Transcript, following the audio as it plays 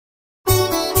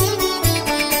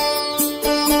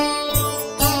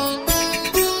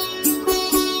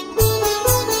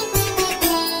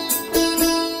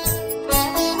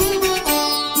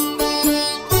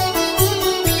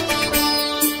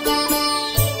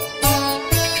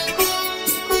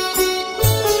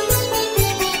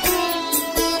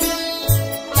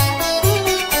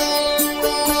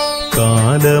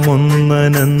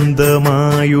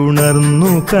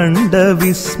കാലമൊന്നനന്തമായുണർന്നു കണ്ട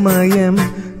വിസ്മയം,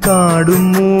 കാടും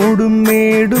മൂടും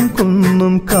മേടും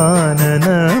കുന്നും കാനന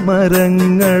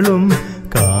മരങ്ങളും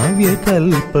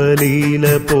കാവ്യകൽപ്പലീല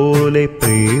പോലെ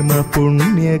പ്രേമ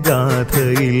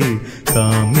പുണ്യഗാഥയിൽ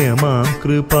കാമ്യമാം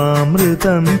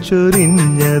കൃപാമൃതം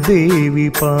ചൊരിഞ്ഞ ദേവി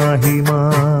പാഹിമാ.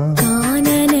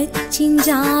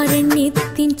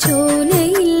 കാനനച്ചിഞ്ചാരണ്യത്തിൻ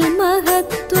ചോലയിൽ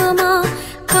മഹത്വമാ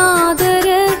കാതര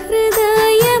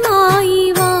ഹൃദയമായി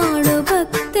വാണു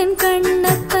ഭക്തൻ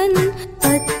കണ്ണപ്പൻ.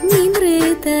 പത്നി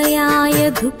മൃതയായ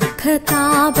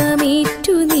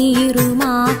ദുഃഖതാപമേറ്റു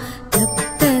നീറുമാ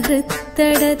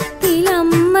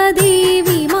തപ്തഹൃത്തടത്തിലമ്മ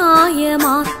ദേവി മായ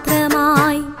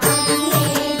മാത്രമായി.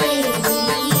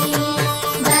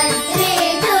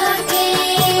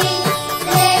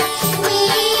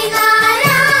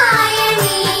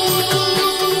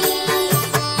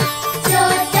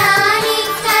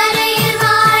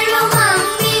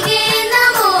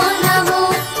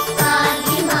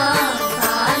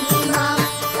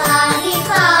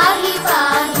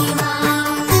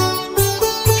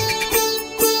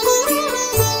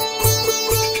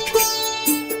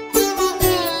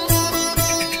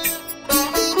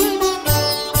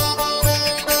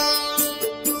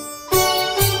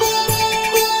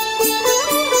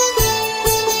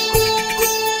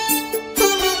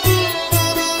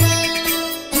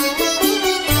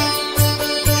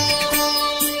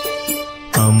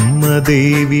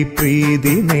 ദേവി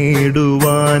പ്രീതി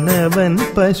നേടുവാനവൻ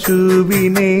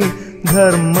പശുവിനെ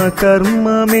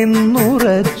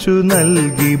ധർമ്മകർമ്മമെന്നുറച്ചു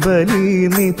നൽകി ബലി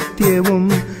നിത്യവും.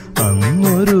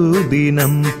 അന്നൊരു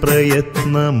ദിനം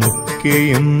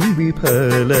പ്രയത്നമൊക്കെയും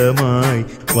വിഫലമായി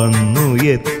വന്നു,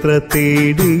 എത്ര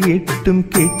തേടിയിട്ടും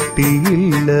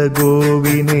കിട്ടിയില്ല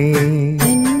ഗോവിനെ.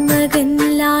 മകൻ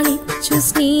ലാളിച്ചു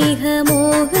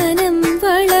സ്നേഹമോഹനം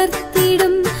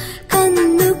വളർത്തിടും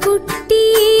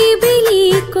കന്നുകുട്ടിയെ ബലി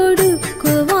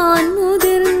കൊടുക്കുവാൻ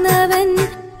മുതിർന്നവൻ.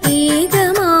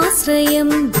 ഏകമാശ്രയം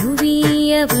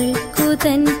ഭുവിയവൾക്കു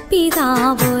തൻ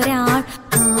പിതാവൊരാൾ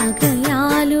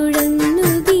ആകയാലുഴന്നു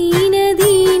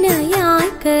ദീനദീനയായി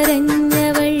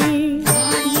കരഞ്ഞവൾ.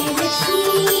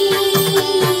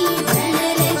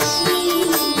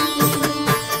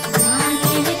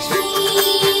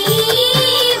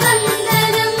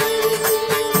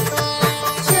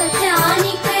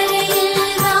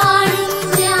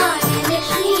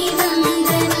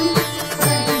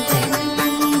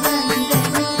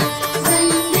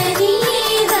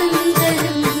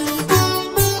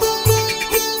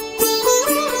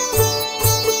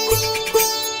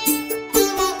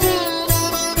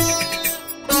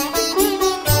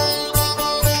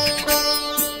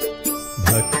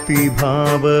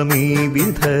 ഭക്തിഭാവമീ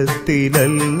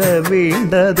വിധത്തിലല്ല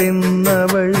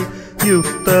വേണ്ടതെന്നവൾ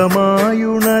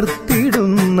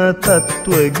യുക്തമായുണർത്തിടുന്ന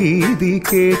തത്വഗീതി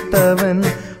കേട്ടവൻ.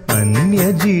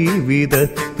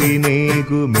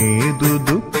 അന്യജീവിതത്തിനേകുമേതു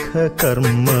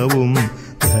ദുഃഖകർമ്മവും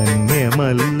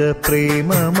ധന്യമല്ല,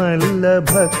 പ്രേമമല്ല,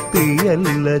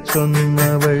 ഭക്തിയല്ല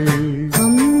ചൊന്നവൾ.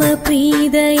 അമ്മ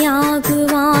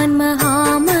പ്രീതയാകുവാൻ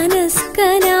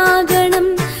മഹാമനസ്കനാകണം.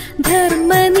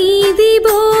 ധർമ്മനീതി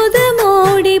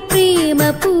ബോധമോടെ പ്രേമ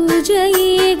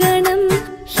പൂജയേകണം.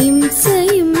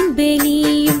 ഹിംസയും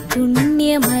ബലിയും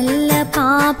പുണ്യമല്ല,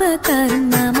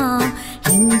 പാപകർമ്മമാ.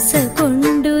 ഹിംസ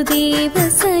കൊണ്ടു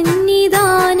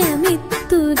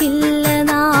ദേവസന്നിധാനമെത്തുകില്ല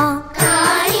നാ.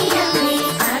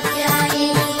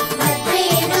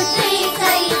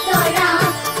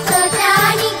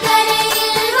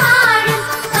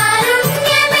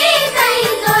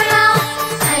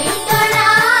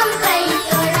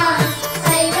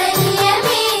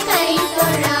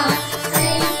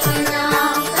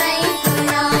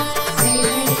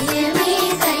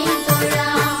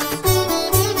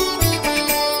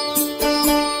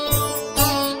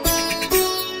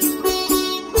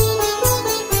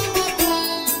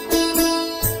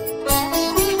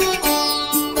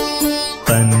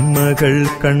 തന്മകൾ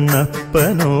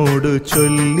കണ്ണപ്പനോടു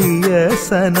ചൊല്ലിയ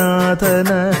സനാതന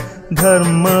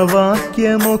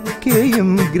ധർമ്മവാക്യമൊക്കെയും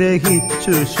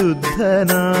ഗ്രഹിച്ചു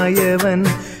ശുദ്ധനായവൻ.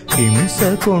 ഹിംസ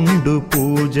കൊണ്ടു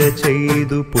പൂജ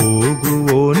ചെയ്തു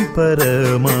പോകുവോൻ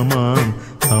പരമമാം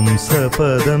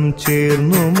ഹംസപദം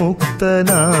ചേർന്നു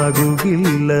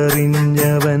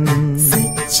മുക്തനാകുകില്ലറിഞ്ഞവൻ.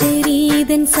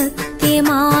 സച്ചരീതൻ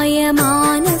സത്യമായ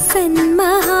മാനസൻ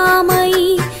മഹാമയി.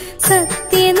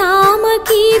 സത്യനാമ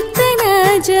കീർത്തന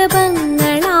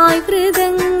ജപങ്ങളായി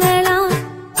വൃതങ്ങളായി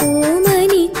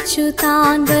ഓമനിച്ചു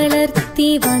താൻ വളർത്തി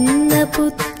വന്ന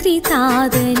പുത്രി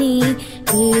താതനെ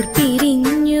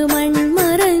ഏർപിരിഞ്ഞു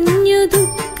മൺമറഞ്ഞു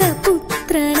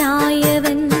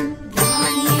ദുഃഖപുത്രനായവൻ.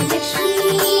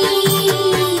 ധനലക്ഷ്മി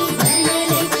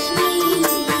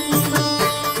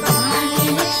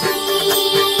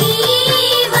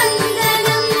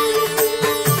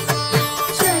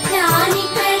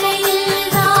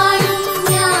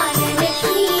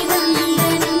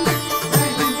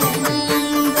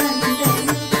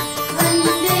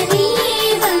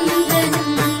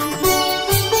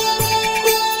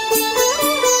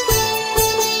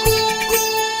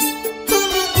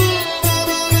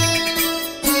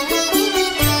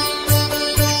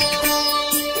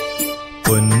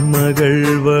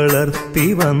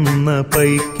വന്ന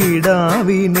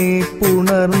പൈക്കിടാവിനെ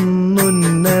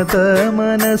പുണർന്നുന്നത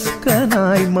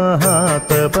മനസ്കനായി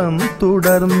മഹാതപം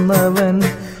തുടർന്നവൻ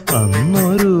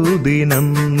അന്നൊരു ദിനം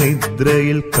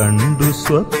നിദ്രയിൽ കണ്ടു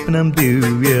സ്വപ്നം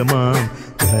ദിവ്യമാം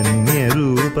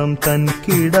ധന്യരൂപം തൻ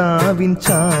കിടാവിൻ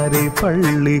ചാരി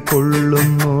പള്ളി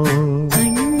കൊള്ളുന്നു.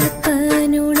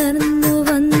 കണ്ണപ്പനുണർന്നു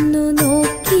വന്നു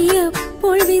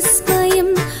നോക്കിയപ്പോൾ വിസ്മയം,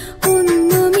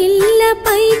 ഒന്നുമില്ല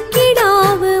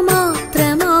പൈക്കിടാവ്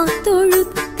മാത്രമാ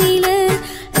തൊഴുത്തില്.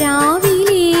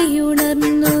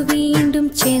 രാവിലെയുണർന്നു വീണ്ടും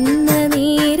ചെന്ന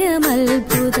നേരം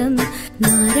അത്ഭുതം,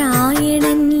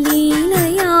 നാരായണൻ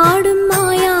ലീലയാടും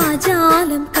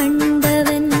മായാജാലം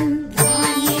കണ്ടവൻ.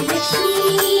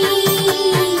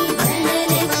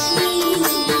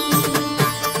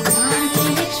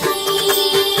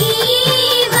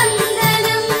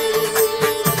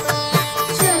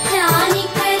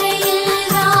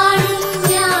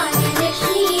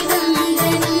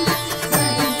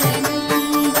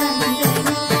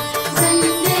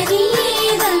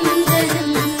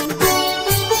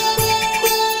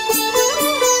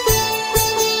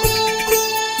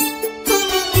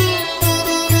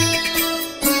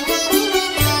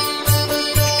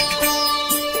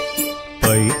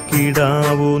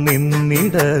 പൈക്കിടാവു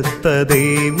നിന്നിടത്തതേ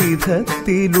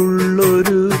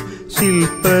വിധത്തിലുള്ളൊരു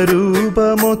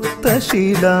ശില്പരൂപമൊത്ത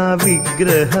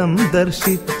ശിലാവിഗ്രഹം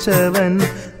ദർശിച്ചവൻ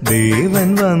ദേവൻ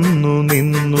വന്നു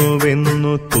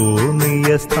നിന്നുവെന്നു തോന്നിയ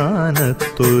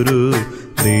സ്ഥാനത്തൊരു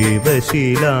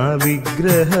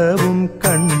ദേവശിലാവിഗ്രഹവും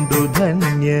കണ്ടു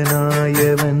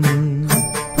ധന്യനായവൻ.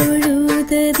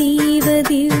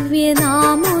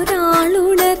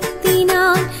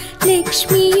 ദിവ്യനാമൊരാളുണർത്തിനാൻ,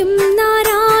 ലക്ഷ്മിയും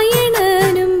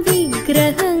നാരായണനും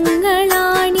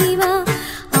വിഗ്രഹങ്ങളാണിവ.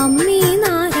 അമ്മേ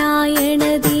നാരായണ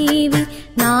ദേവി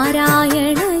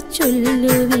നാരായണ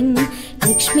ചൊല്ലുവിൻ,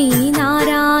 ലക്ഷ്മി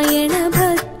നാരായണ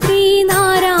ഭദ്രി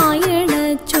നാരായണ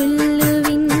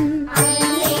ചൊല്ലുവിൻ.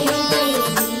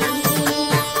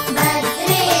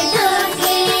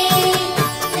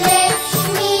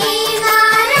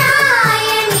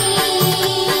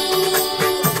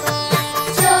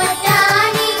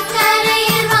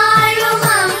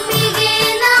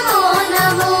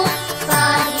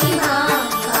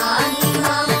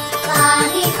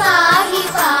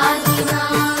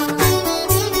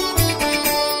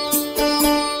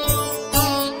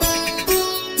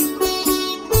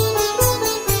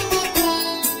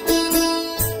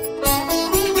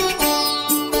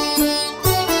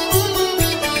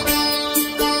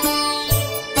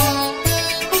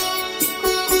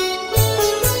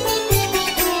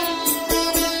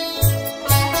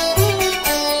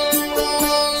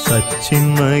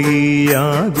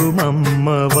 സച്ചിന്മയിയാകുമമ്മ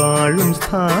വാഴും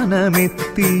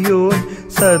സ്ഥാനമെത്തിയോൻ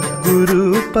സദ്ഗുരു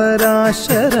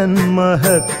പരാശരൻ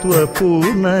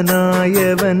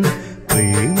മഹത്വപൂർണനായവൻ.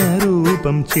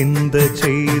 പ്രേമരൂപം ചിന്ത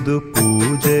ചെയ്തു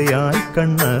പൂജയായി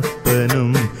കണ്ണപ്പനും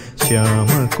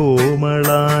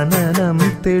ശ്യാമകോമളാനനം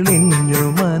തെളിഞ്ഞു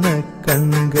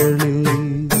മനക്കൺകളിൽ.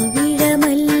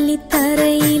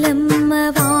 വിഴമല്ലിത്തറയിലമ്മ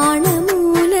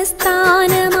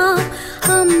വാണമൂലസ്ഥാനമാ,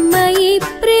 അമ്മയെ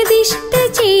പ്രതിഷ്ഠ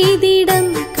ചെയ്തിടം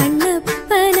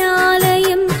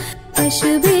കണ്ണപ്പനാലയം.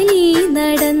 പശുബലി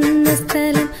നടന്ന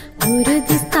സ്ഥലം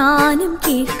ഗുരുതിസ്ഥാനം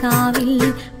കീഴ്ക്കാവിൽ.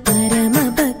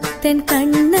 പരമഭക്തൻ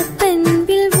കണ്ണപ്പൻ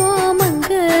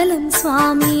വിൽവാമംഗലം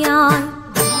സ്വാമിയായി.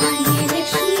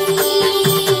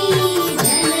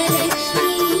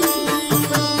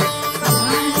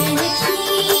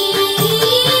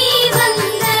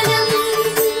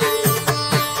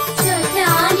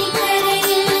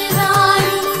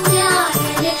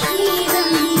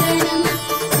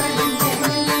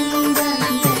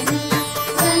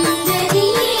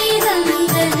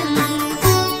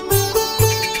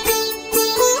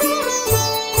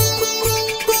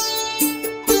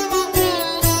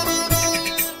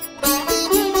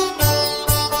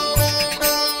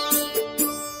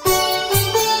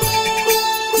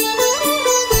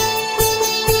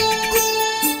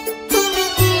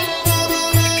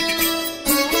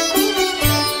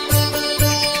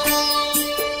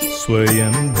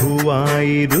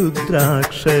 സ്വയംഭുവായി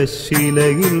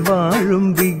രുദ്രാക്ഷശിലയിൽ വാഴും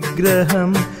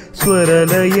വിഗ്രഹം,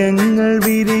 സ്വരലയങ്ങൾ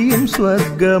വിരിയും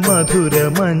സ്വർഗമധുര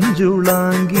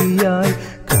മഞ്ജുളാംഗിയായി.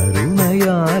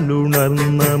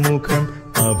 കരുണയാലുണർന്ന മുഖം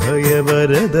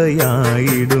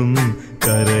അഭയവരതയായിടും,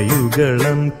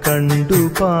 കരയുകളം കണ്ടു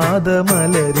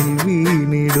പാദമലരിൽ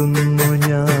വീണിടുന്നു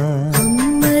ഞാൻ.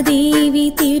 അമ്മ ദേവി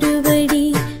തിരുവടി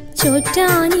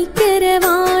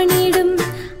ചോറ്റാനിക്കരവാണിടും,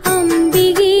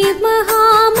 അംബികെ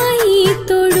മഹാമയി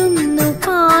തൊഴുന്നു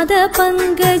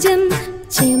പാദപങ്കജം.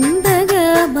 ചെമ്പക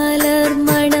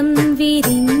മലർമണം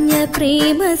വിരിഞ്ഞ പ്രേമ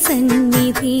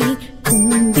പ്രേമസന്നിധി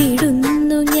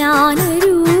കുമ്പിടുന്നു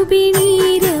ജ്ഞാനരൂപിണി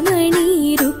രമണി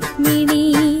രുക്മിണി.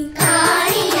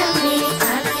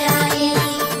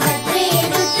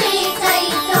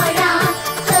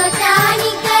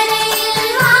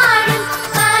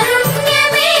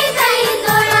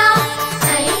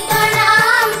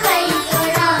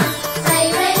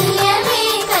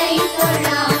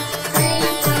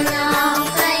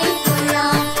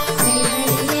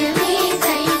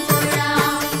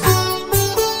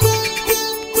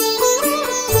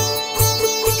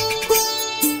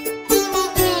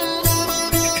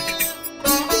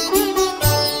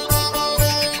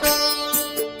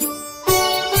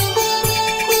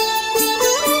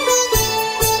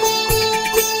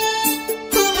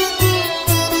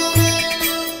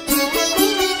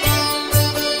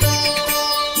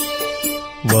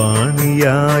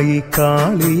 വാണിയായി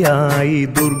കാളിയായി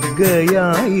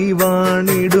ദുർഗയായി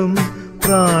വാണിടും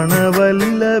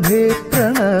പ്രാണവല്ലഭേ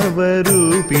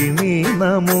പ്രണവരൂപിണി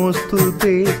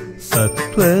നമോസ്തുതേ.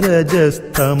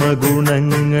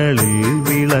 സത്വരജസ്തമഗുണങ്ങളിൽ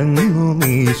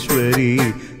വിളങ്ങുമീശ്വരി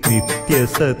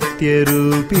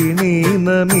നിത്യസത്യരൂപിണി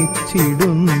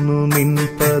നമിച്ചിടുന്നു നിൻ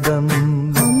പദം.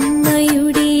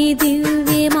 അമ്മയുടെ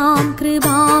ദിവ്യമാം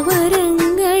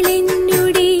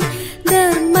കൃപാവരങ്ങളെന്നുടെ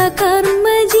ധർമ്മകർമ്മ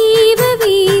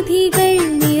ജീവവീഥികൾ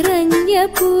നിറഞ്ഞ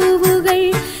പൂവുകൾ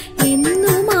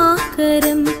എന്നും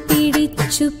ആക്കരം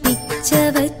പിടിച്ചു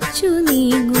പിച്ചവച്ചു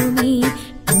നീങ്ങുമേ.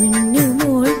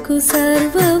 പൊന്നുമോൾക്കു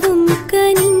സർവവും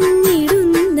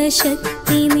കനിഞ്ഞിടുന്ന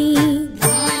ശക്തി നീ.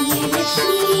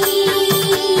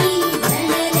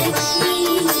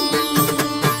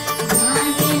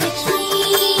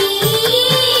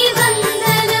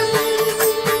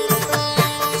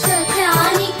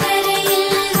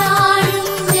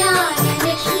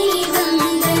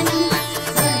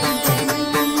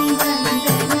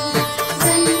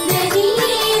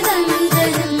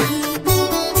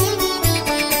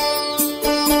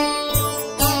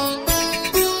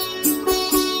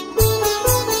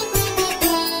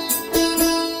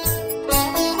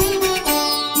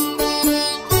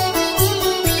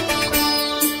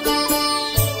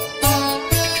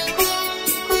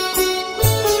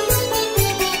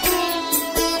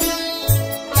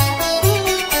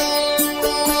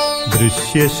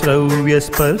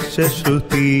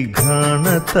 ദൃശ്യശ്രവ്യസ്പർശശ്രുതി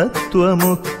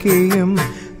ഘാണതത്വമൊക്കെയും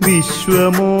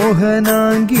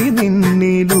വിശ്വമോഹനാങ്കി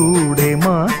നിന്നിലൂടെ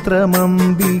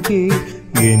മാത്രമംബികെ.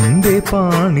 എന്റെ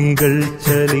പാണികൾ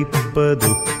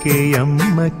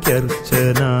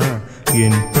ചലിപ്പതൊക്കെയമ്മയ്ക്കർച്ചന.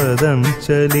 എൻ പദം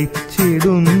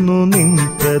ചലിച്ചിടുന്നു നിൻ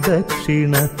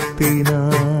പ്രദക്ഷിണത്തിനാ.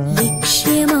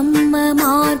 ലക്ഷ്യമമ്മ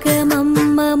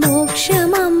മാർഗമമ്മ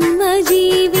മോക്ഷമമ്മ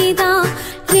ജീവിത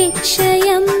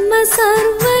രക്ഷയമ്മ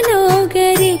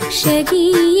സർവലോകരക്ഷകീ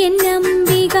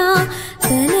എന്നംബിക.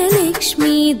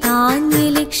 ധനലക്ഷ്മി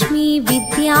ധാന്യലക്ഷ്മി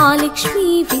വിദ്യാലക്ഷ്മി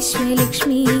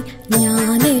വിശ്വലക്ഷ്മി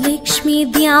ജ്ഞാനലക്ഷ്മി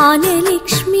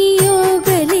ധ്യാനലക്ഷ്മി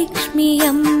യോഗലക്ഷ്മി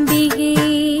അംബികേ.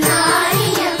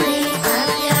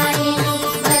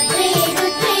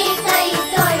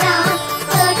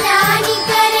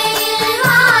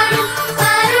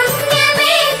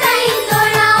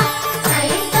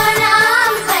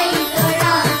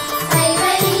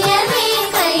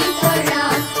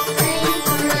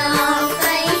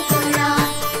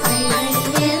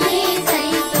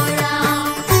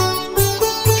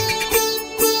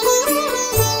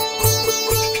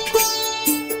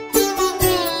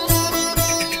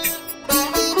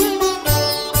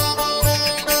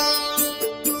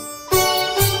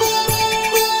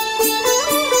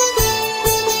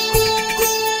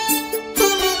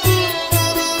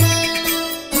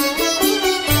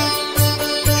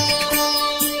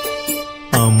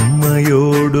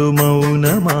 അമ്മയോടു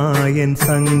മൗനമായൻ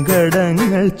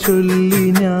സങ്കടങ്ങൾ ചൊല്ലി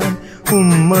ഞാൻ.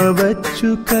 ഉമ്മ വച്ചു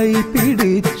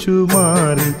കൈപിടിച്ചു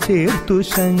മാറി ചേർത്തു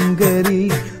ശങ്കരി.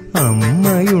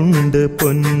 അമ്മയുണ്ട്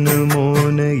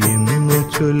പൊന്നുമോന് എന്നു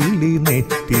ചൊല്ലി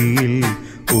നെറ്റിയിൽ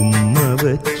ഉമ്മ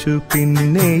വച്ചു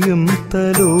പിന്നെയും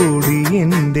തലോടി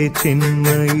എന്റെ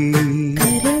ചെന്മയി.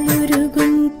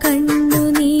 കരളുരുകും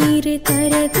കണ്ണുനീര്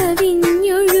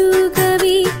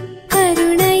കരകവിഞ്ഞൊഴുകവേ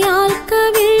കരുണയാൽ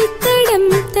കവിൾത്തടം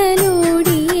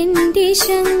തലോടി എന്റെ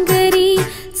ശങ്കരി.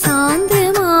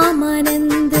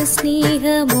 സാന്ദ്രമാമനന്ദ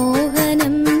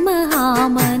സ്നേഹമോഹനം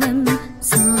മഹാമനം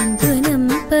സാന്ത്വനം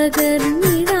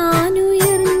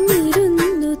പകർന്നിടാനുയർന്നിരുന്നു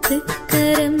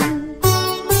തൃക്കരം.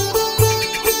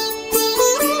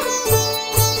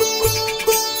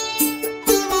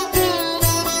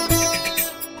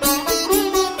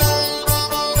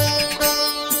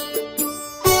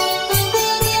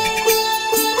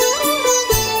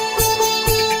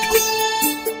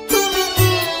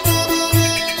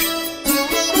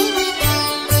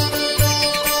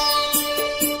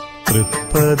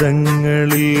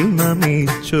 തൃപ്പദങ്ങളിൽ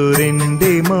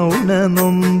നമിച്ചൊരെന്റെ മൗന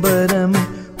നൊമ്പരം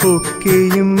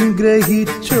ഒക്കെയും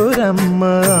ഗ്രഹിച്ചൊരമ്മ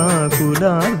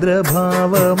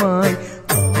ആകുലാദ്രഭാവമായി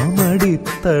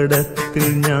ആമടിത്തടത്തിൽ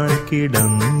ഞാൻ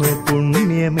കിടന്നു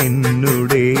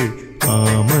പുണ്യമെന്നുടെ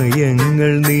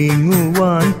ആമയങ്ങൾ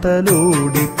നീങ്ങുവാൻ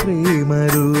തലോടി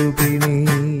പ്രേമരൂപിണി.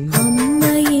 അമ്മ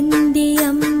എന്റെ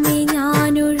അമ്മ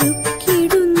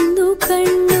ഞാനൊഴുക്കിടുന്നു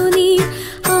കണ്ണുനീർ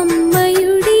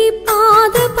അമ്മയുടെ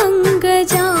പാദപങ്കജാഭിഷേക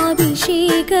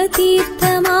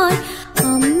തീർത്ഥമായി.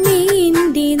 അമ്മ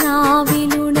എന്റെ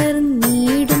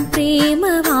നാവിലുണർന്നിടും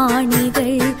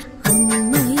പ്രേമവാണികൾ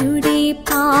അമ്മയുടെ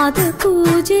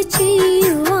പാദപൂജ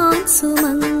ചെയ്യുവാൻ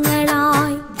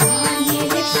സുമങ്ങളായി.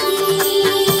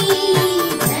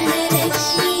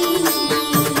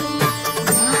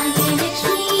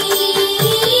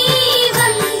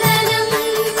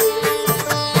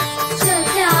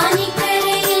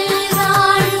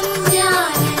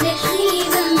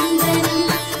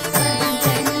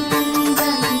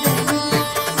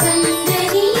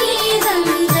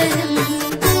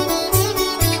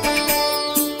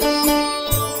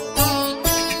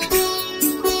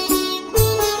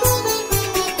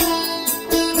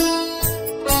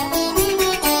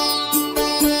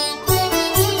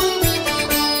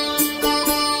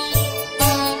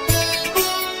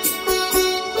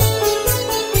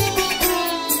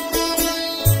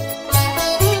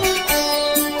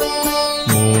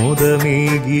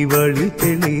 മോദമേകി വഴി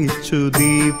തെളിച്ചു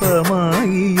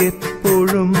ദീപമായി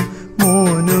എപ്പോഴും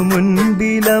മോനു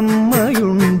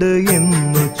മുൻപിലമ്മയുണ്ട്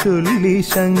എന്നു ചൊല്ലി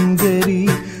ശങ്കരി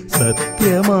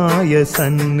സത്യമായ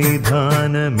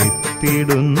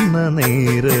സന്നിധാനമെത്തിടുന്ന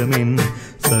നേരമെൻ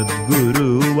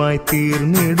സദ്ഗുരുവായി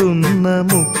തീർന്നിടുന്ന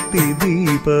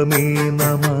മുക്തിദീപമേ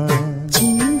നമഃ.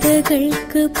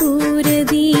 ചിന്തകൾക്ക്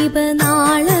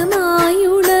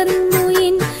പൂരദീപനാളമായുണർന്നു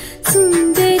എൻ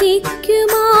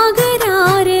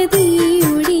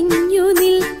സുന്ദരിക്കുമാകരാരതിയൊഴിഞ്ഞു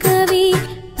നിൽക്കവേ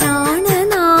പ്രാണനാഥവാണിടുന്ന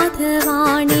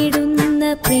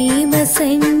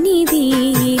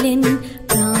പ്രേമസന്നിധിയിലൻ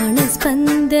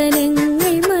പ്രാണസ്പന്ദനങ്ങൾ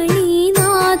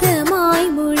മണിനാഥമായി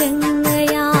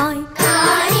മുഴങ്ങയായി.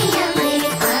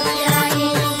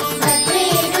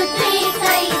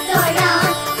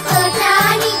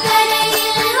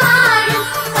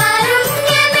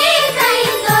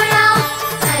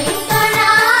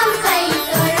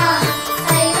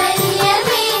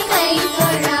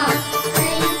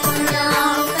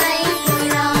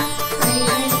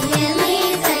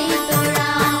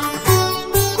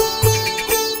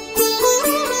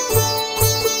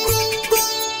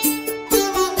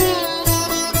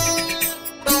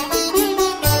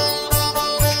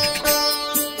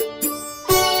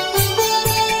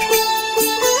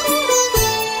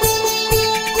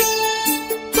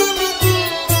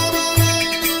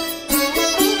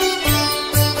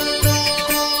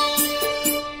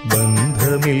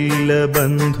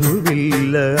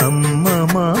 ബന്ധുവില്ല അമ്മ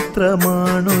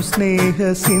മാത്രമാണു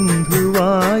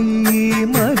സ്നേഹസിന്ധുവായി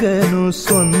മകനു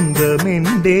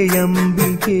സ്വന്തമെന്റെ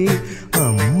അംബികെ.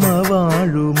 അമ്മ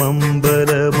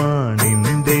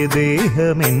വാഴുമമ്പലമാണെന്റെ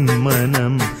ദേഹമെൻ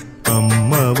മനം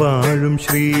അമ്മ വാഴും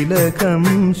ശ്രീലകം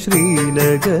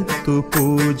ശ്രീലകത്തു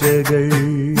പൂജകൾ.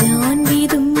 ഞാൻ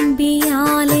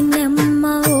വിതുമ്പിയാലെന്നമ്മ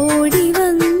ഓടി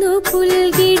വന്നു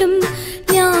പുൽകിടും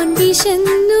ഞാൻ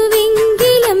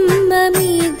വിശന്നുവെങ്കിലമ്മ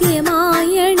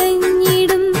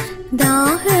മീദ്യമായണഞ്ഞിടും.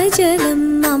 ദാഹജലം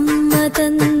അമ്മ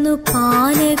തന്നു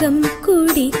പാനകം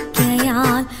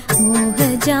കുടിക്കയാൽ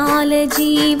മോഹജാല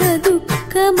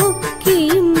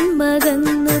ജീവദുഃഖമൊക്കെയും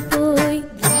മകന്നു പോയി.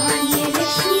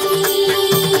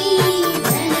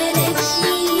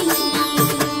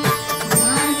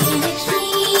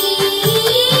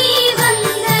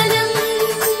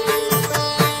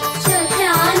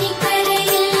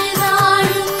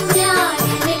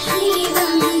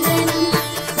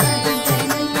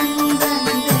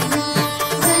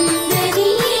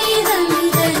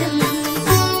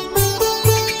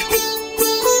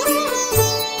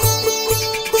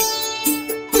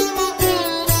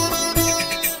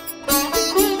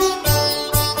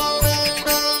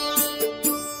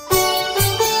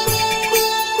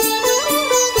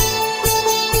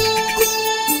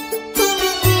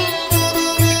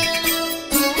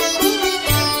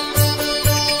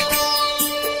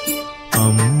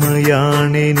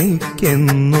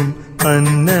 അമ്മയാണെനിക്കെന്നും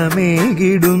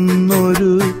അന്നമേകിടുന്നൊരു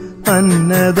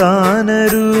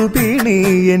അന്നദാനരൂപിണി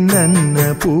എൻ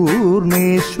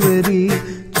അന്നപൂർണേശ്വരി.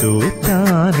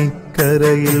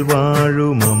 ചോറ്റാനിക്കരയിൽ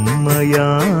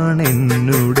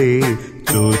വാഴുമമ്മയാണെന്നുടെ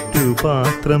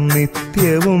ചോറ്റുപാത്രം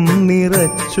നിത്യവും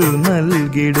നിറച്ചു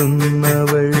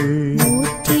നൽകിടുന്നവൾ.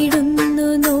 നോറ്റിടുന്നു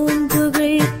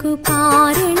നോമ്പുകൾക്കു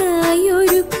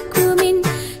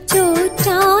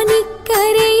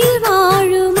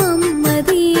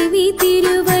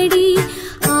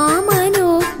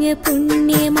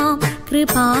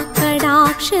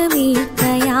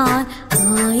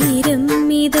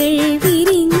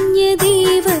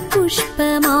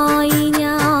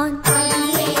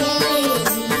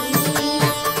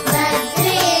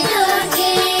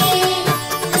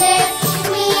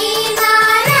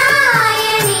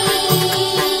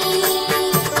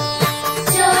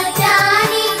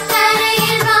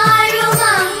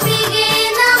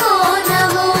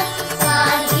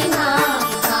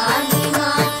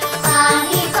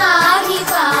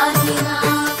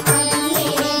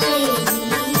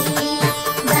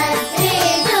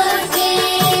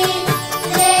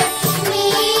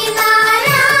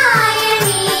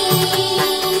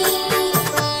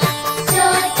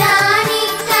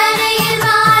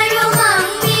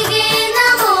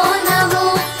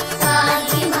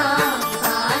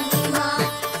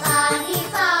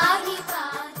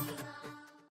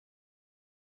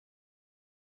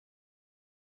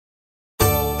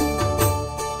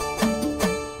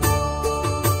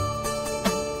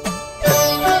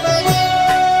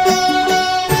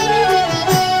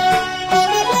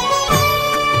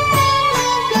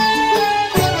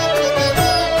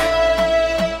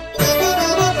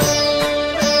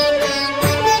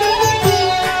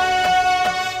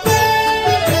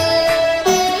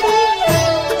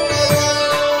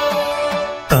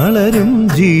തളരും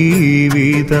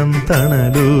ജീവിതം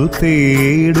തണലു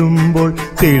തേടുമ്പോൾ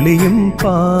തെളിയും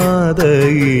പാതയിലണയുമ്പോൾ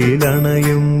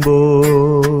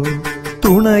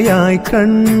തുണയായി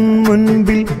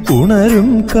കൺമുൻപിൽ ഉണരും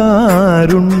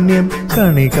കാരുണ്യം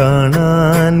കണി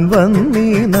കാണാൻ വന്നീ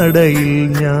നടയിൽ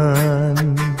ഞാൻ.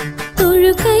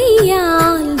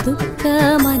 തൊഴുകൈയാൽ ദുഃഖ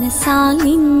മനസ്സാൽ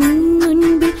നിൻ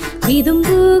മുൻപിൽ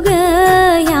വിതുമ്പുകയാണീ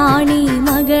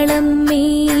മകളമ്മേ.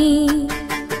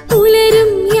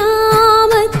 പുലരും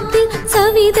യാമത്തിൽ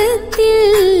സവിധത്തിൽ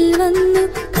വന്നു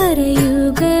കരയുകയാണീ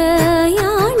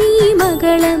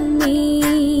മകളമ്മേ.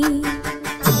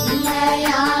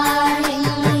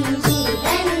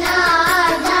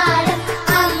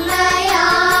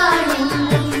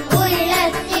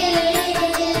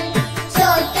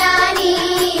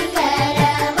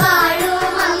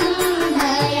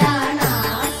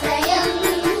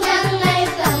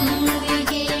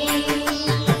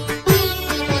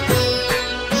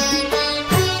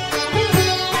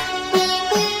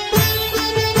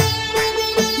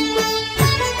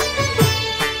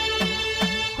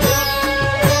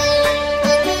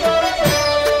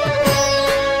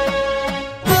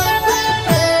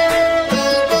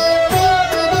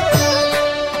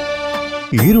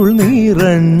 ഇരുൾ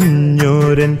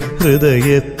നിറഞ്ഞോരൻ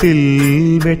ഹൃദയത്തിൽ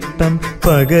വെട്ടം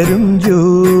പകരും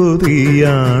ജ്യോതിയാണംബിക.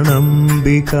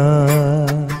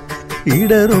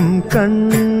 ഇടറും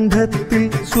കണ്ഠത്തിൽ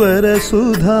സ്വരസുധാമൃതം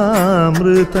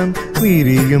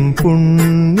വിരിയും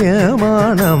പുണ്യമാണംബിക.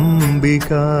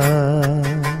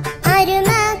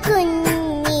 അരുമകുഞ്ഞീളം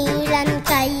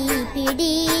കൈ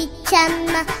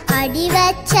പിടിച്ചമ്മ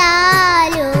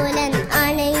അടിവച്ചാലോലൻ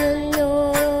അണയുന്നു.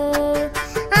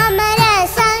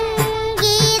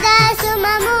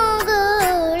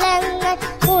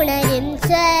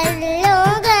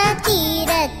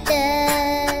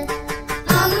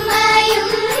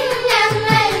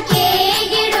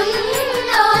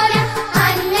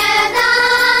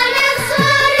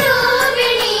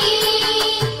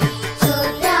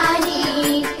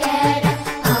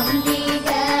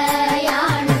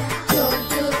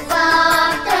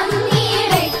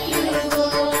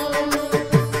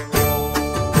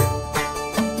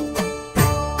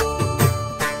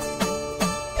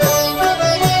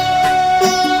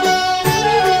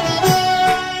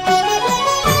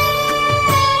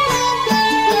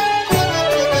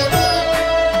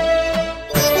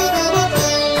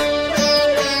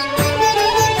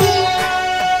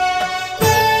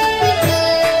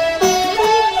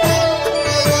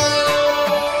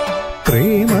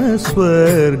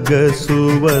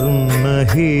 സ്വർഗസുവർണ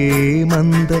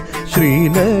ഹേമന്ത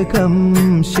ശ്രീലകം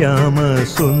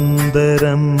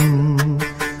ശ്യാമസുന്ദരം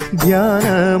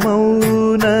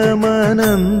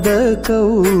ധ്യാനമൗനമനന്ദ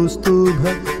കൗസ്തുഭ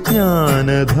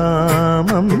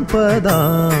ജ്ഞാനധാമം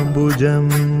പദാംബുജം.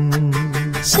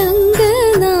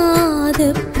 ശങ്കനാദ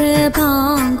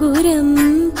പ്രഭാങ്കുരം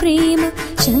പ്രേമ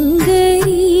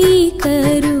ശങ്കരീ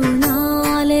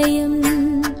കരുണാലയം.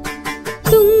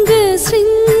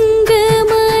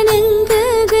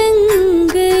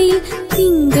 തുംഗശൃംഗമനംഗഗംഗയിൽ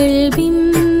തിങ്കൾ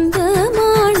ബിംബമാണാനനം.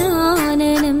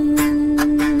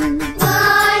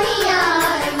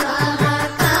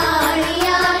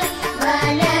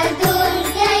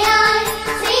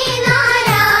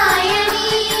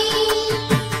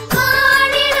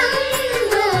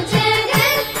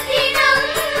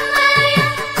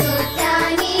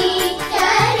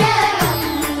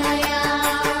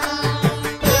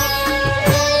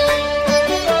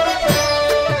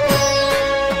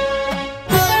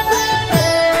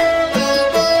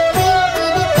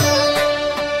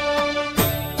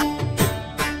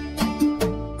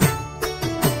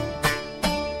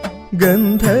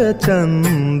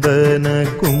 ഗന്ധചന്ദന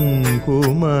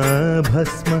കുങ്കുമ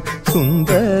ഭസ്മ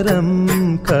സുന്ദരം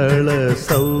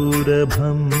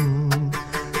കളസൗരഭം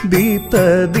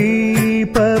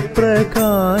ദീപ്തദീപ പ്രകാശതാരക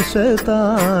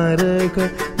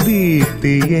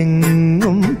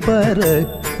ദീപ്തിയെങ്ങും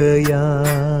പരക്കയായി.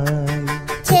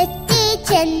 ചെത്തി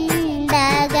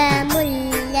ചെണ്ടകമുല്ല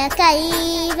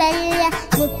കൈവല്ല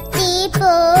മുക്തി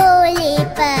പോലെ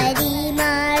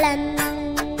പരിമളം.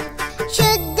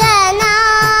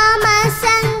 ശുദ്ധനാമ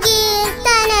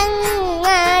സങ്കീർത്തനങ്ങള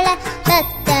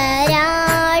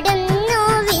ഭക്തരാടുന്നു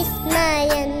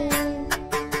വിസ്മയം.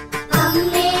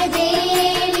 അമ്മേ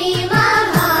ദേവി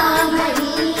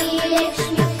മഹാമണി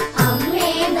ലക്ഷ്മി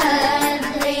അമ്മേ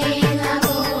ഭദ്രേ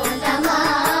നമോ നമഃ.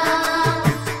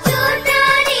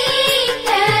 ചൂടാനീകരമേ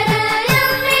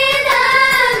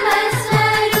ധർമ്മസ്വരൂപിണി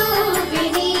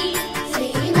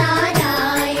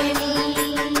ശ്രീനാരായണി.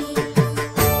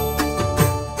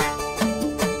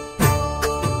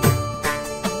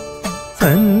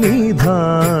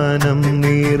 സന്നിധാനം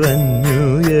നിറഞ്ഞു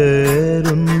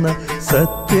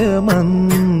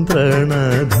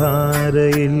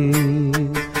വാക്യമന്ത്രണധാരയിൽ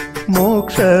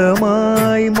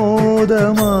മോക്ഷമായി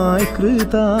മോദമായി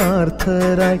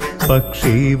കൃതാർത്ഥരായി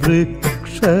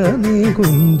പക്ഷിവൃക്ഷ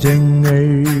നികുഞ്ചങ്ങൾ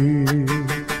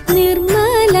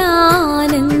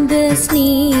നിർമ്മലാനന്ദ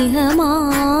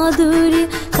സ്നേഹമാധുര്യ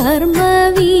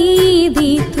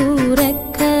കർമ്മവീതി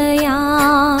തുറക്കയായി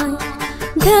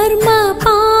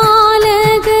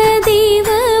ധർമ്മപാലക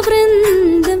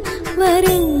ദേവവൃന്ദം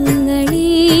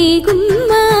വരങ്ങളേകും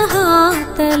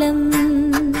മഹാതലം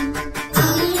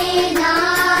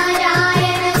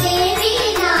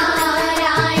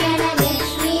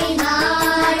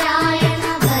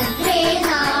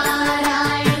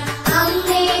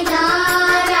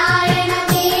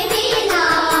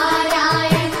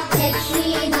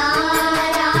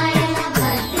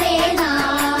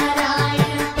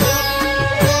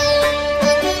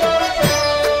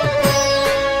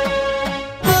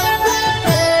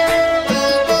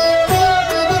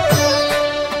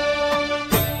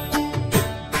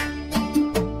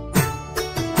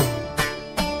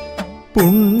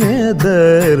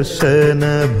പുണ്യദർശന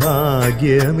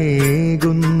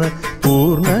ഭാഗ്യമേകുന്ന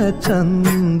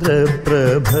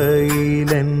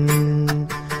പൂർണ്ണചന്ദ്രപ്രഭയിലൻ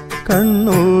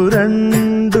കണ്ണു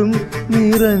രണ്ടും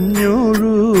നിറഞ്ഞൊഴുകുന്നു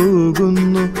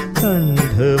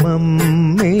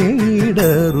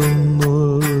കണ്ഠമമ്മേയിടറുന്നു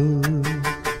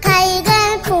കൈകൾ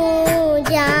പൂജാമുരുളമായമ്മ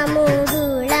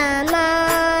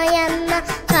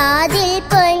കാതിൽ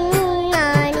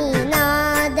പൊന്നാണി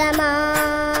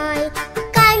നാദമായി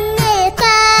കണ്ണിൽ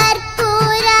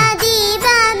കർപ്പൂര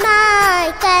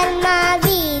ദീപമായി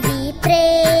കർമ്മവീതി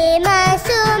പ്രേമ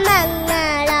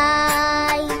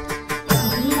സുമങ്ങളായി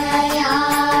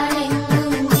അമ്മയാണെന്നും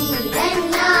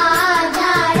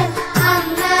ജീവനാധാരം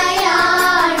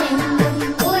അമ്മയാണെന്നും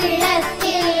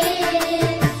ഉള്ളത്തിൽ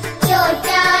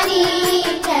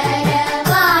ചോറ്റാനീക്കര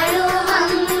വാഴും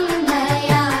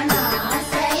അമ്മയാണ്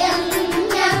ആശ്രയം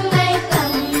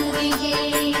ഞങ്ങൾക്കംബികേ.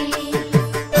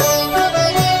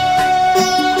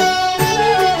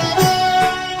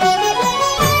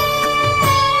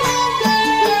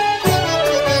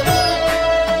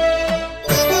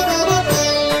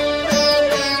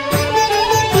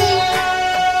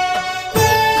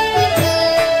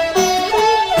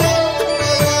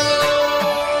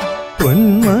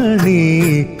 പൊന്മണി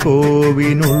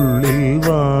കോവിനുള്ളിൽ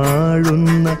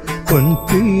വാഴുന്ന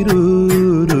പൊൻതിരൂരൂപം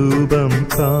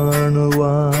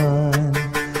കാണുവാൻ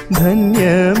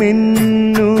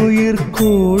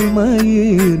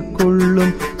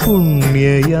ധന്യമെന്നുയിർക്കോൾമയിർക്കൊള്ളും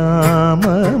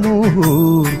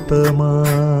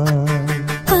പുണ്യയാമമുഹൂർത്തമായി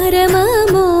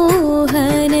പരമമോഹനമീ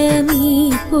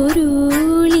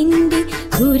പൊരുളിന്റെ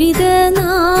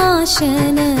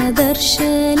ദുരിതനാശന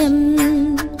ദർശനം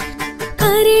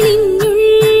കരളിനുള്ളിലെ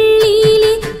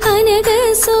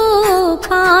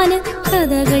കനകസോപാന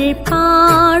കഥകൾ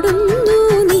പാടുന്നു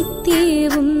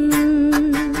നിത്യവും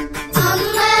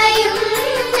അമ്മയും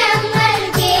ഞങ്ങൾ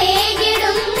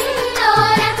കേകിടും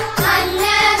തോര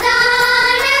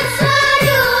അന്നദാന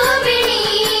സ്വരൂപിണി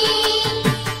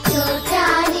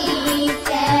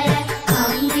ചോറ്റാനീക്കര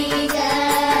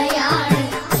അംബികയാണ്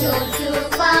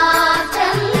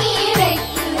ചോറ്റുപാത്രം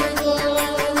നിറയ്ക്കുവോ.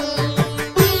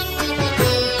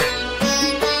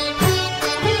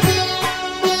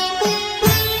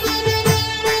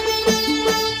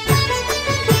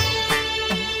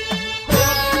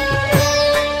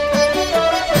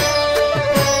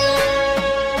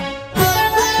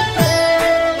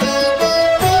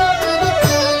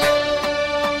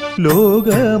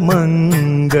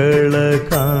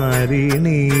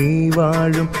 ലോകമംഗളകാരിണി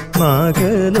വാഴും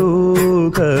നാഗലോകമാണിൻ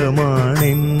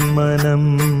മനം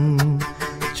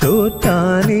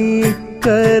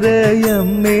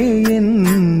ചോറ്റാനിക്കരയമ്മേ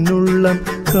എന്നുള്ളം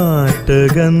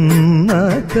കാട്ടുകന്ന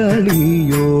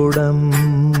കളിയോടം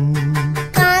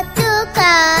കാത്തു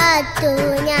കാത്തു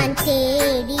ഞാൻ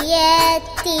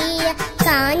തേടിയെത്തിയ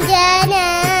കാഞ്ചന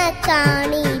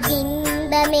കാണി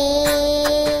ബിംബമേ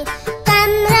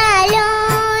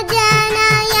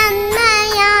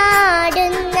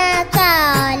കമ്രലോചനയമ്മയാടുന്ന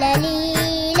കാലലീലാവിലാസമേ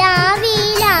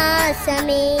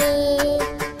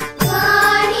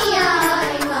കാളിയായി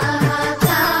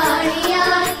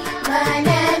മഹാകാളിയായി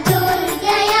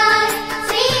വനദുർഗയായി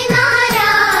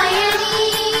ശ്രീനാരായണി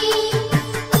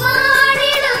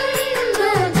വാണിടുന്നു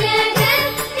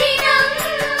ജഗത്തിനമ്മയ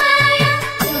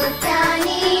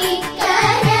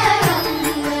ചോറ്റാനീക്കര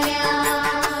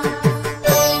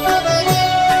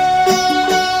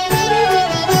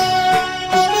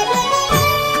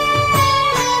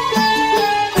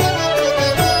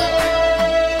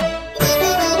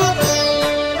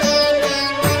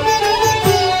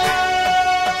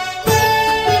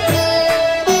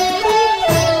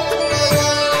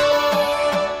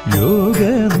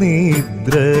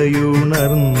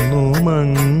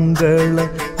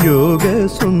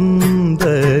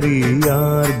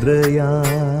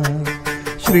ആർദ്രയായി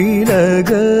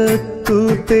ശ്രീലകത്തു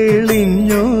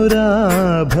തെളിഞ്ഞൊരാ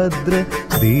ഭദ്ര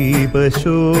ദീപശോഭയിൽ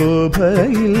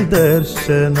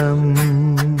ദർശനം.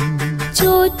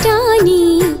 ചോറ്റാനിക്കരയമ്മ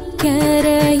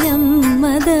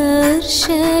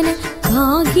ദർശന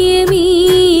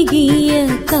ഭാഗ്യമേകിയ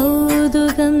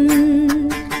കൗതുകം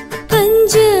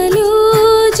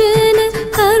പഞ്ചലോചന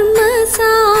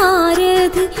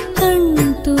കർമ്മസാരഥി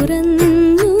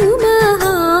കൺതുറന്നു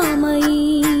മഹാമയി.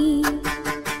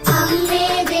 അമ്മേ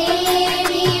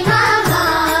ദേവി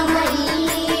മഹാമയി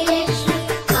ലക്ഷ്മി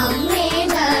അമ്മേ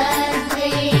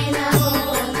ഭദ്രേ നമോ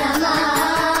നമഃ.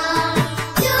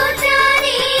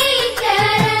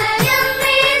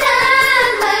 ചോറ്റാനിക്കരയമ്മേ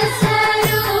ധർമ്മസ്വരൂപിണി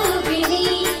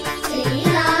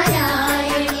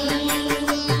ശ്രീനാരായണി.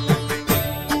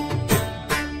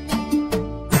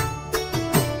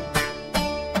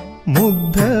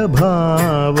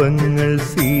 മുഗ്ധഭാവങ്ങൾ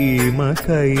സീമ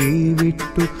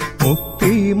കൈവിട്ടു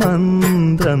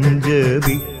മുക്തിമന്ത്രം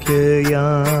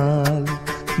ജപിക്കയാൽ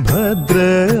ഭദ്ര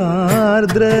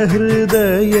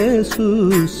ആർദ്രഹൃദയ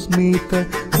സുസ്മിത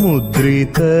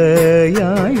മുദ്രിതയായി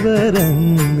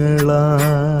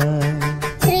വരങ്ങളായി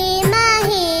ശ്രീ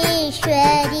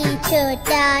മഹേശ്വരി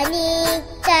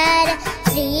ചോറ്റാനിക്കര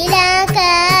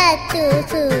ശ്രീലകത്തു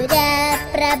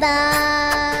സുരപ്രഭ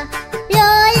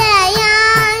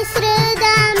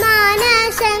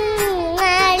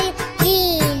ലോലയാശ്രിതമാനസങ്ങളിൽ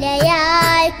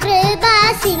ലീലയായി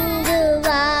കൃപാസിന്ധുവായി.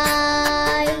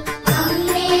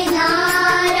 അമ്മേ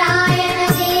നാരായണ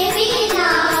ദേവി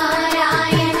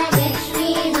നാരായണ ലക്ഷ്മി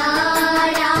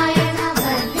നാരായണ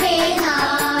ഭദ്രേ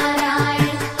നാരായണ.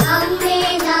 അമ്മേ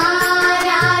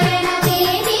നാരായണ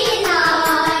ദേവി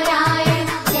നാരായണ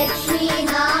ലക്ഷ്മി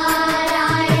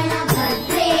നാരായണ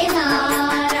ഭദ്രേ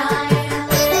നാരായണ.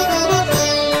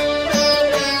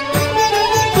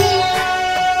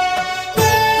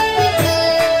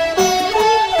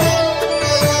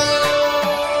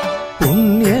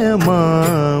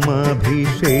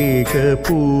 പുണ്യമാമഭിഷേക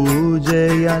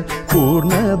പൂജയാൽ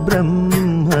പൂർണ്ണ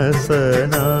ബ്രഹ്മ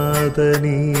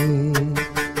സനാതനേ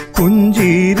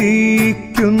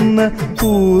പുഞ്ചിരിക്കുന്ന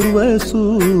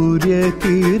പൂർവസൂര്യ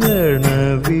കിരണ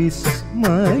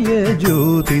വിസ്മയ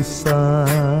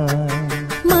ജ്യോതിസായി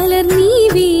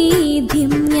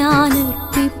മലർനീവേദ്യം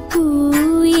ഞാനർപ്പിപ്പൂ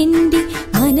എൻ്റെ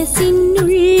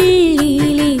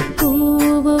മനസ്സിനുള്ളിലെ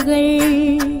പൂവുകൾ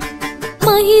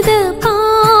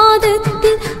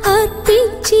മഹിതപാദത്തിൽ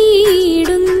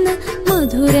അർപ്പിച്ചിടുന്ന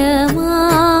മധുരമാമനുഭൂതിയാ.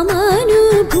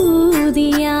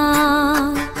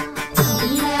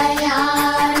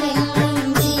 അമ്മയാണെന്നും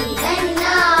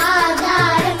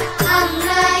ജീവനാധാരം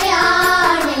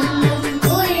അമ്മയാണെന്നും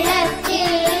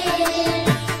ഉള്ളത്തിൽ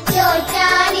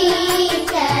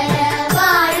ചോറ്റാനിക്കര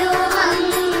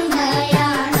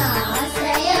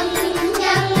വാഴുമമ്മയാണാശ്രയം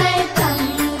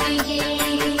ഞങ്ങൾക്കംബികേ.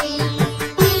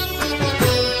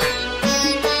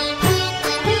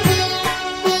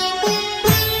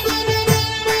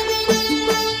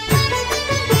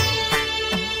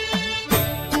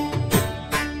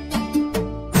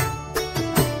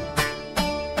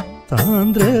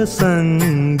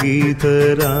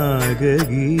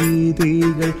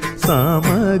 താന്ത്രസംഗീതരാഗഗീതികൾ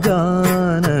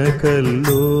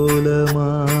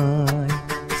സാമഗാനകല്ലോലമായി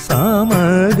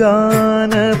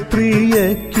സാമഗാന പ്രിയക്കുഷസിലെ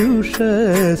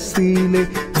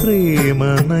പ്രേമ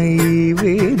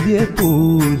നൈവേദ്യ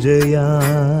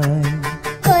പൂജയായി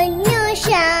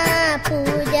പൊന്നുഷാ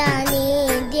പൂജ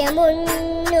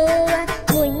നേദ്യമുണ്ണുവ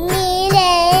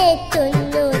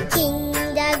മുന്നിലെത്തുന്നു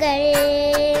ചിന്തകൾ.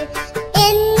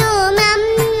 എന്നും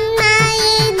അമ്മയെ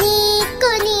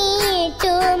നീക്കു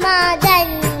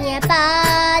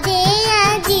നീട്ടുമധന്യപാതേയ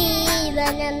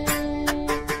ജീവനം.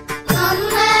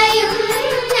 അമ്മയും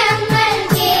ഞങ്ങൾ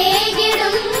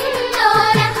കേകിടും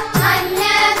തോരം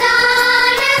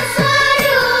അന്നദാന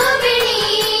സ്വരൂപിണി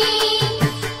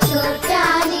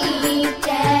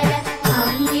ചോറ്റാനിക്കര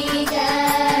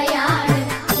അംബികയാണ്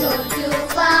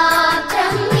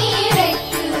ചോറ്റുപാത്രം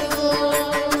നിറയ്ക്കൂ.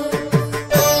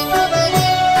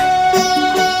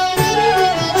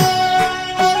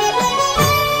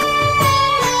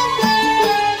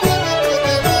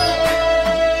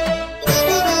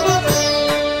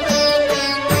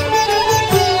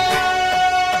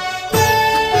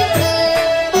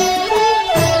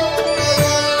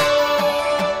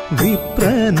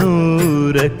 വിപ്രനു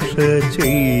രക്ഷ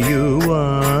ചെയ്യുവാനായി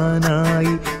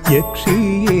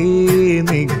യക്ഷിയെ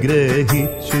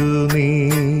നിഗ്രഹിച്ചു നീ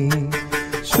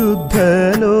ശുദ്ധലോപമായി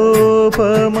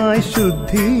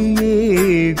ശുദ്ധിയേകുവാൻ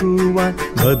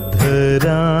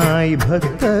ബദ്ധരായി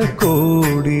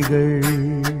ഭക്തകോടികൾ.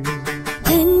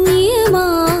 ധന്യമാമഭിഷേകം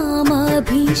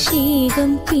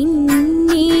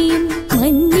പിന്നെയും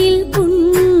മഞ്ഞിൽ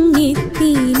പുണ്യ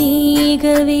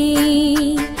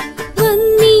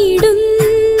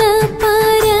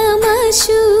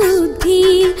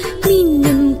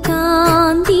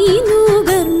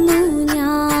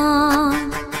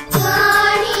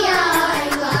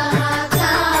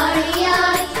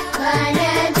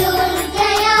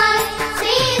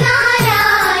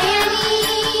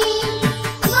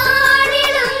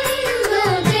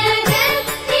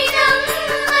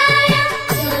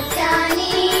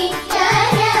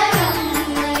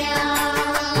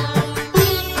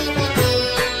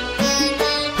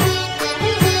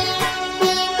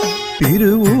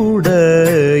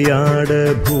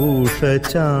തിരുവൂടയാടഭൂഷ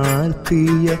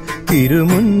ചാർത്തിയ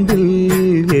തിരുമുൻപിൽ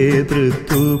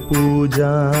എതിർത്തു പൂജ.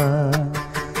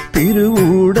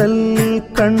 തിരുവൂടൽ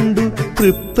കണ്ടു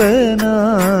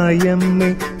തൃപ്തനായമ്മേ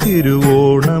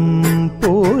തിരുവോണം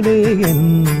പോലെ എൻ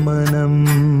മനം.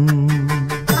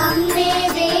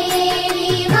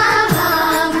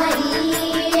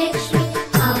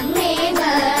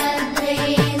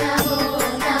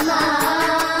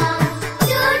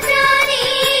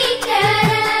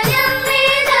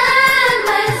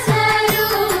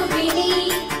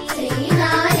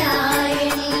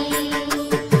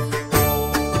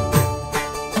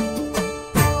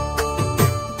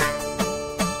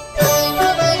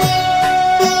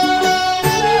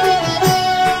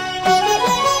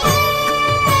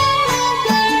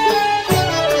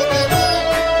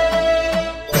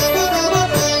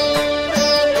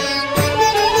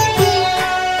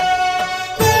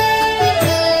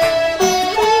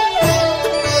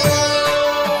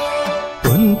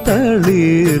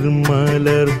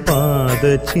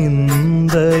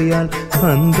 ചിന്തയാൽ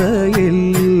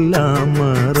അന്തയെല്ലാം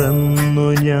മറന്നു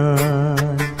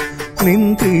ഞാൻ.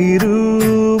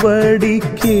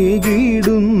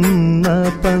 നിന്തിരുവടിക്കേകിടുന്ന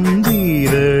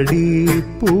പന്തീരടി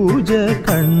പൂജ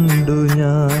കണ്ടു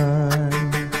ഞാൻ.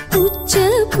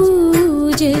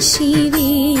 ഉച്ചപൂജ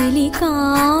ശിവേലി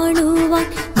കാണുവാൻ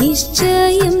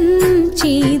നിശ്ചയം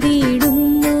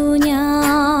ചെയ്തിടുന്നു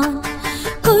ഞാൻ.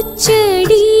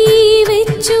 കൊച്ചടി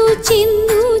വെച്ചു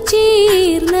ചെന്നു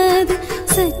ചേർന്നത്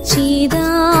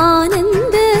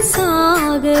സച്ചിദാനന്ദ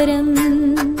സാഗരം.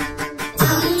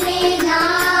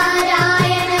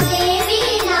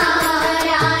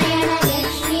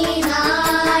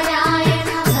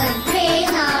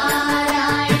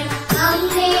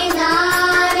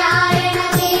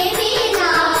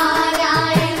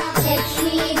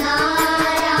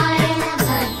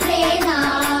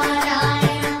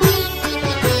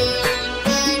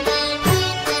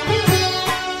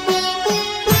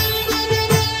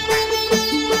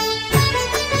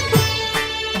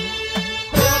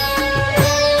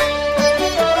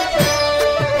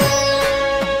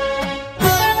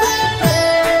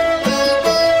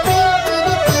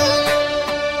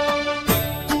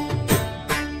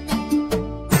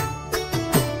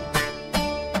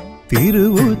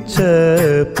 തിരുവുച്ച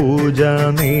പൂജാ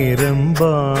നേരം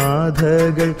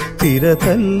ബാധകൾ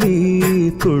തിരതല്ലി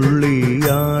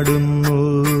തുള്ളിയാടുന്നു.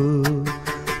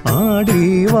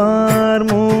 ആടിവാർ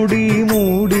മൂടി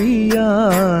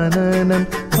മൂടിയാനനം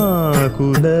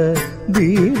ആകുല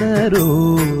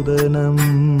ദീനരോദനം.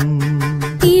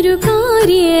 തിരുകാര്യസ്ഥതയോടെ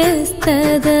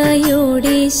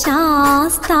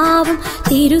ശാസ്താവും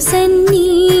തിരുസന്നിധാനം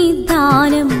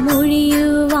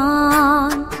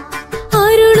മൊഴിയുവാൻ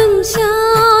അരുളും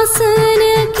ശാസന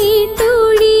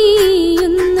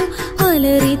കേട്ടൊഴിയുന്നു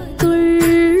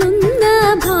അലറിത്തുള്ളുന്ന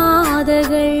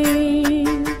ബാധകൾ.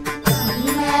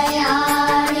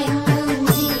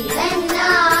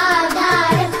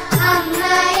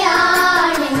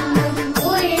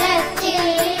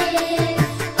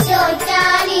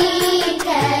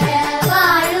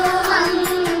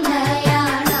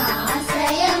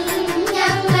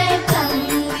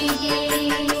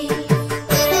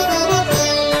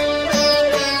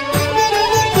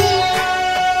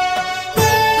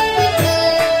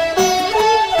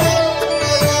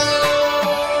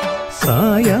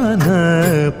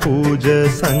 പൂജ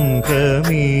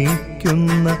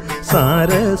സംക്രമിക്കുന്ന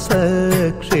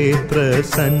സാരസക്ഷേത്ര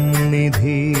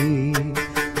സന്നിധി.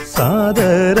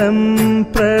 സാദരം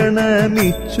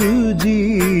പ്രണമിച്ചു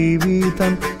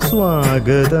ജീവിതം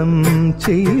സ്വാഗതം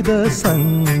ചെയ്ത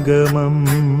സംഗമം.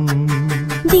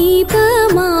 ദീപമാലകൾ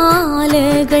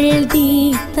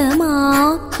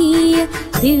ദീപ്തമാക്കിയ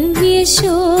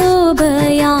ദിവ്യശോഭയാൽ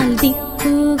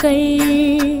ദിക്കുകൾ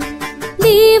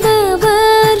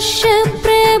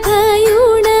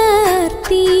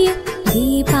ദേവവർഷപ്രഭയുണർത്തിയ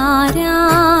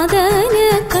ദീപാരാധന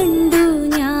കണ്ടു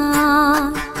ഞാൻ.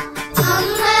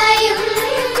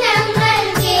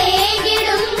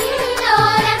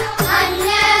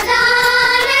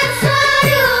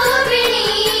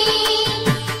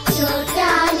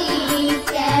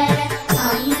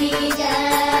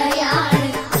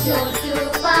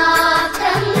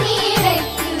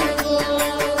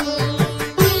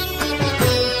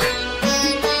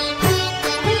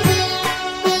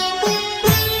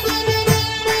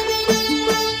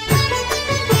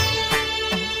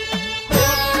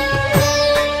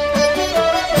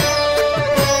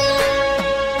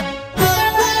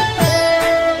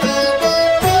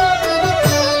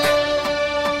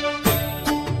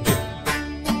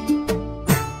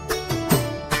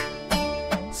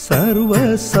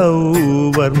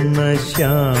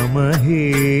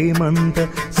 സർവസൗവർണശ്യാമഹേമന്ത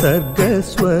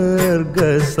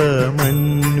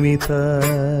സർഗസ്വർഗസമന്വിത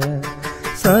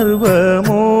സർവമോഹന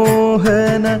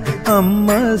അമ്മ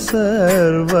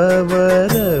സർവവരപ്രദ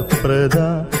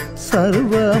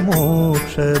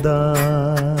സർവമോക്ഷദായിക